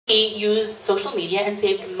use social media and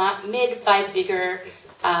save mid five-figure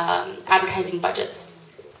advertising budgets.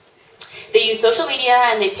 They use social media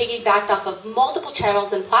and they piggybacked off of multiple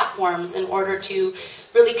channels and platforms in order to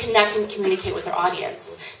really connect and communicate with their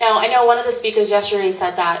audience. Now, I know one of the speakers yesterday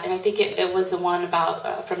said that, and I think it was the one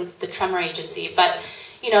about from the Tremor Agency, but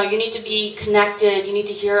you need to be connected, you need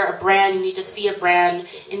to hear a brand, you need to see a brand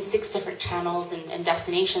in 6 different channels and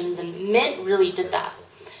destinations, and Mint really did that.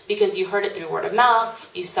 Because you heard it through word of mouth,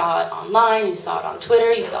 you saw it online, you saw it on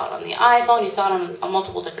Twitter, you saw it on the iPhone, you saw it on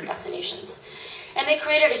multiple different destinations. And they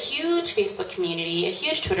created a huge Facebook community, a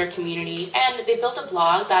huge Twitter community, and they built a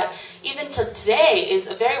blog that even to today is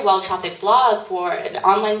a very well-trafficked blog for an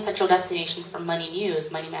online central destination for money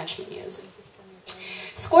news, money management news.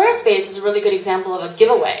 Squarespace is a really good example of a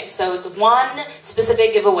giveaway. So it's one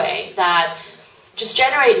specific giveaway that just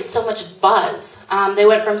generated so much buzz. They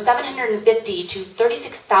went from 750 to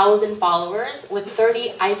 36,000 followers with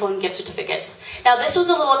 30 iPhone gift certificates. Now this was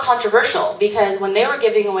a little controversial because when they were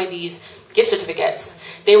giving away these gift certificates,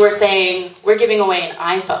 they were saying, we're giving away an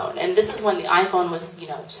iPhone. And this is when the iPhone was,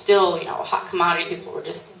 still, a hot commodity. People were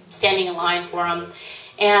just standing in line for them.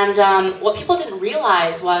 And what people didn't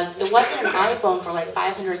realize was it wasn't an iPhone for like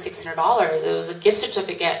 $500, $600. It was a gift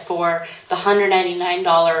certificate for the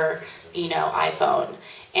 $199, iPhone.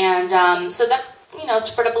 And so that,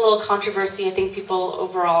 spurred up a little controversy. I think people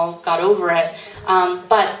overall got over it.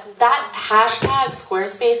 But that hashtag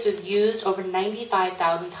Squarespace was used over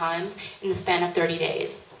 95,000 times in the span of 30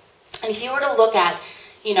 days. And if you were to look at,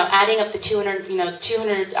 adding up the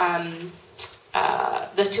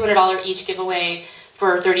the $200 each giveaway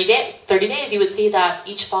for 30 days, you would see that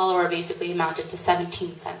each follower basically amounted to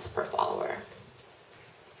 17 cents per follower.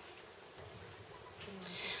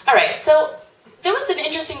 All right, so there was an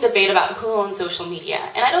interesting debate about who owns social media,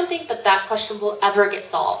 and I don't think that question will ever get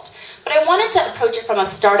solved. But I wanted to approach it from a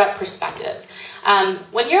startup perspective.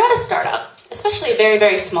 When you're at a startup, especially a very,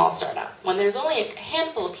 very small startup, when there's only a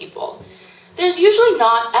handful of people, there's usually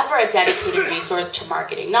not ever a dedicated resource to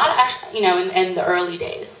marketing, not actually, in the early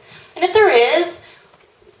days. And if there is,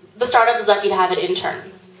 the startup is lucky to have an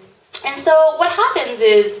intern. And so what happens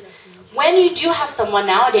is, when you do have someone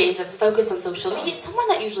nowadays that's focused on social media, it's someone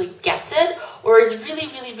that usually gets it or is really,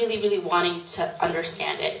 really, really, really wanting to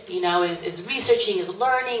understand it, is researching, is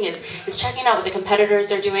learning, is checking out what the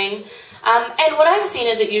competitors are doing. And what I've seen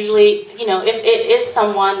is it usually, if it is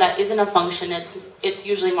someone that isn't a function, it's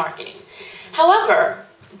usually marketing. However,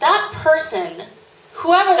 that person,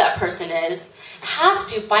 whoever that person is, has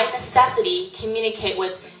to, by necessity, communicate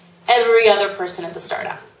with every other person at the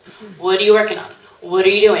startup. What are you working on? What are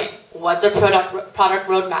you doing? What's a product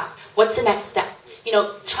roadmap? What's the next step?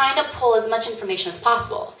 Trying to pull as much information as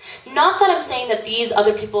possible. Not that I'm saying that these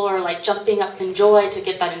other people are like jumping up in joy to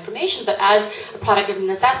get that information, but as a product of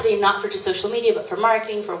necessity, not for just social media, but for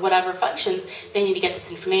marketing, for whatever functions, they need to get this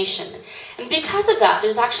information. And because of that,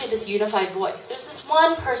 there's actually this unified voice. There's this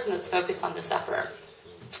one person that's focused on this effort.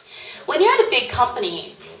 When you're at a big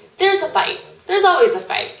company, there's a fight. There's always a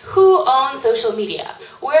fight. Who owns social media?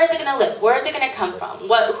 Where is it going to live? Where is it going to come from?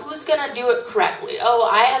 Who's going to do it correctly? Oh,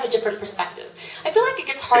 I have a different perspective. I feel like it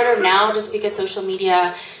gets harder now just because social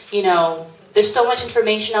media, there's so much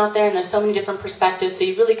information out there and there's so many different perspectives, so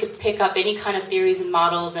you really could pick up any kind of theories and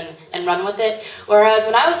models and run with it. Whereas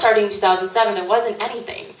when I was starting in 2007, there wasn't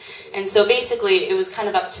anything. And so basically, it was kind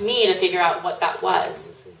of up to me to figure out what that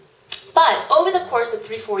was. But over the course of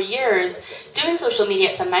 3-4 years, doing social media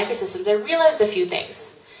at Sun Microsystems, I realized a few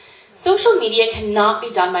things. Social media cannot be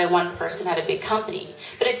done by one person at a big company,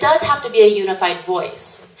 but it does have to be a unified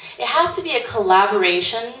voice. It has to be a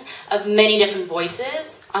collaboration of many different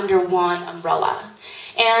voices under one umbrella.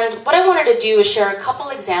 And what I wanted to do is share a couple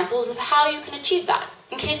examples of how you can achieve that,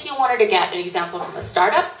 in case you wanted to get an example from a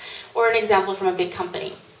startup or an example from a big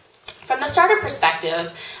company. From the startup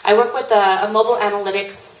perspective, I work with a mobile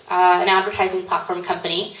analytics an advertising platform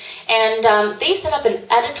company, and they set up an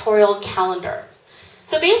editorial calendar.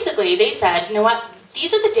 So basically, they said, you know what,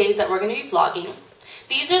 these are the days that we're going to be blogging.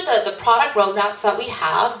 These are the product roadmaps that we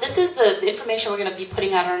have. This is the information we're going to be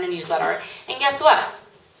putting out on a newsletter. And guess what?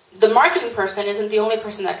 The marketing person isn't the only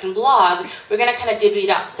person that can blog. We're going to kind of divvy it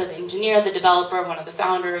up. So the engineer, the developer, one of the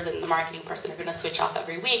founders, and the marketing person are going to switch off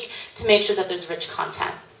every week to make sure that there's rich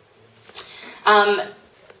content.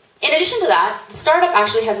 In addition to that, the startup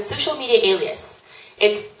actually has a social media alias.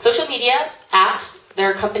 It's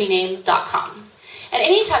socialmedia@theircompanyname.com. And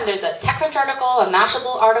anytime there's a TechCrunch article, a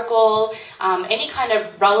Mashable article, any kind of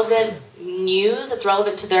relevant news that's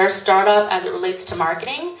relevant to their startup as it relates to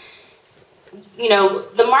marketing,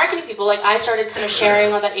 the marketing people, like I started kind of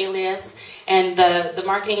sharing on that alias, and the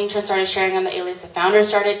marketing interns started sharing on the alias, the founders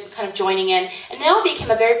started kind of joining in, and now it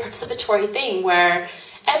became a very participatory thing where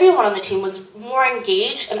everyone on the team was more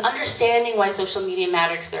engaged and understanding why social media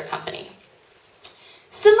mattered to their company.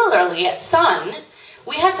 Similarly, at Sun,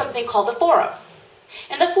 we had something called the Forum.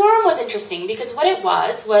 And the Forum was interesting because what it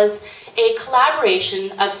was a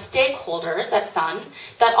collaboration of stakeholders at Sun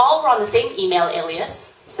that all were on the same email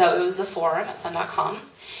alias. So it was the Forum at sun.com.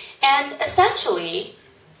 And essentially,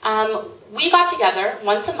 we got together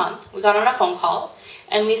once a month. We got on a phone call,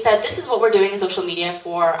 and we said, this is what we're doing in social media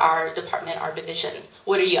for our department, our division.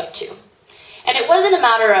 What are you up to? And it wasn't a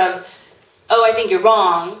matter of, oh, I think you're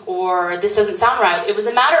wrong, or this doesn't sound right. It was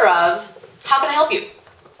a matter of, how can I help you?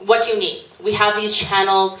 What do you need? We have these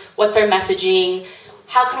channels. What's our messaging?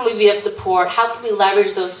 How can we be of support? How can we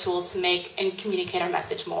leverage those tools to make and communicate our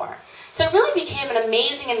message more? So it really became an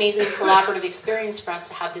amazing, amazing collaborative experience for us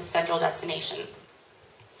to have this central destination.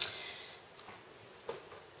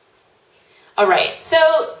 All right, so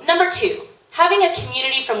number 2, having a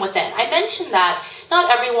community from within. I mentioned that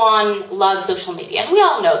not everyone loves social media, and we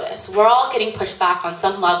all know this. We're all getting pushed back on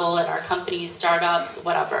some level in our companies, startups,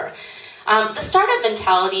 whatever. The startup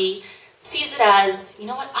mentality sees it as, you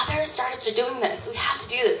know what, other startups are doing this. We have to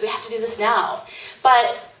do this. We have to do this now.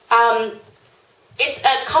 But it's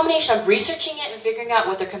a combination of researching it and figuring out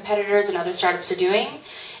what their competitors and other startups are doing.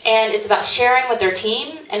 And it's about sharing with their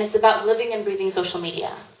team, and it's about living and breathing social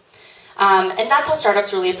media. And that's how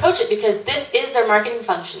startups really approach it, because this is their marketing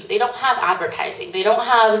function. They don't have advertising. They don't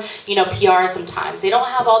have, PR sometimes. They don't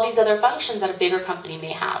have all these other functions that a bigger company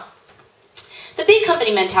may have. The big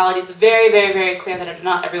company mentality is very, very, very clear that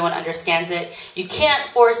not everyone understands it. You can't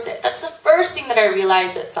force it. That's the first thing that I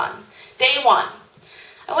realized at Sun. Day 1.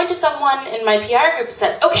 I went to someone in my PR group and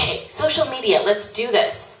said, okay, social media, let's do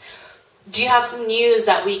this. Do you have some news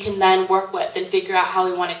that we can then work with and figure out how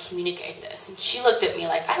we want to communicate this? And she looked at me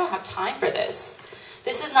like, I don't have time for this.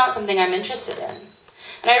 This is not something I'm interested in.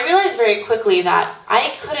 And I realized very quickly that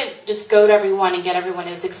I couldn't just go to everyone and get everyone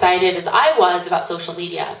as excited as I was about social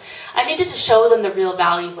media. I needed to show them the real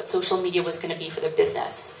value of what social media was going to be for their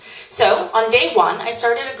business. So on day 1, I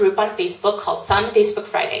started a group on Facebook called Sun Facebook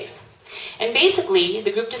Fridays. And basically,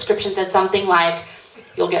 the group description said something like,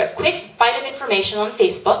 you'll get a quick bite of information on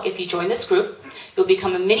Facebook if you join this group. You'll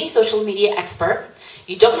become a mini social media expert.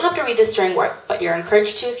 You don't have to read this during work, but you're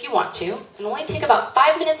encouraged to if you want to. It'll only take about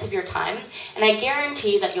 5 minutes of your time, and I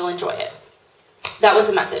guarantee that you'll enjoy it. That was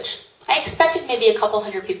the message. I expected maybe a couple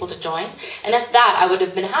hundred people to join, and if that, I would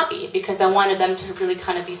have been happy, because I wanted them to really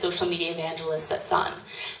kind of be social media evangelists at Sun.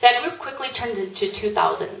 That group quickly turned into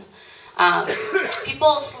 2,000.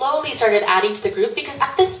 People slowly started adding to the group, because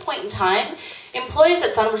at this point in time, employees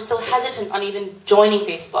at Sun were still hesitant on even joining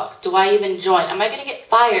Facebook. Do I even join? Am I going to get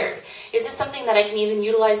fired? Is this something that I can even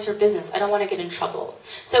utilize for business? I don't want to get in trouble.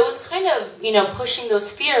 So it was kind of, pushing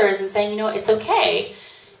those fears and saying, it's okay,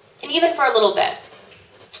 and even for a little bit.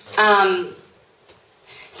 And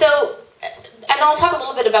I'll talk a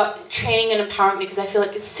little bit about training and empowerment, because I feel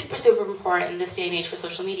like it's super, super important in this day and age for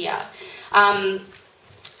social media.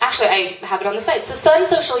 Actually, I have it on the site. So Sun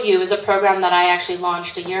Social U is a program that I actually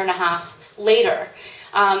launched a year and a half later.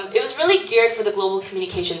 It was really geared for the global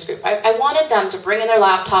communications group. I wanted them to bring in their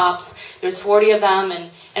laptops. There's 40 of them, and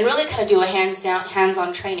really kind of do a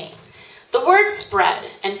hands-on training. The word spread,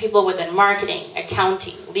 and people within marketing,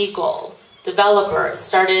 accounting, legal, developers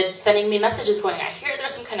started sending me messages going, I hear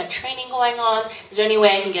there's some kind of training going on. Is there any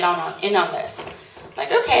way I can get in on this? I'm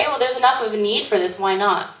like, okay, well, there's enough of a need for this. Why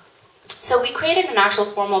not? So we created an actual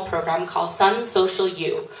formal program called Sun Social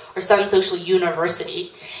U, or Sun Social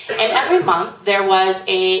University. And every month there was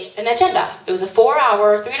an agenda. It was a 3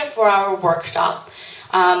 to 4 hour workshop.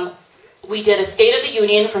 We did a State of the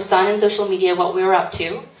Union for Sun and social media, what we were up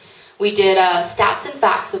to. We did stats and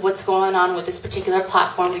facts of what's going on with this particular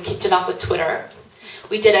platform. We kicked it off with Twitter.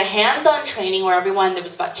 We did a hands-on training where there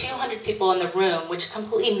was about 200 people in the room, which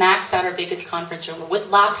completely maxed out our biggest conference room with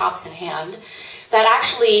laptops in hand, that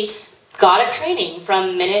actually got a training from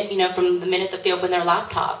the minute that they opened their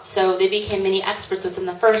laptop. So they became mini experts within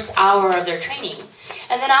the first hour of their training.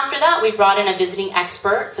 And then after that, we brought in a visiting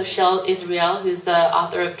expert, so Shel Israel, who's the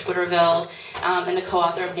author of Twitterville and the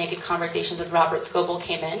co-author of Naked Conversations with Robert Scoble,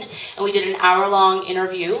 came in. And we did an hour-long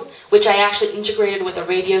interview, which I actually integrated with a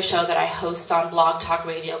radio show that I host on Blog Talk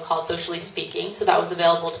Radio called Socially Speaking, so that was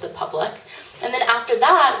available to the public. And then after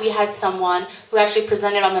that, we had someone who actually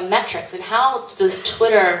presented on the metrics and how does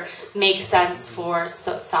Twitter make sense for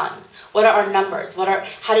Sun? What are our numbers?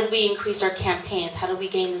 How did we increase our campaigns? How did we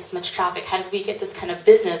gain this much traffic? How did we get this kind of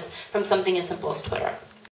business from something as simple as Twitter?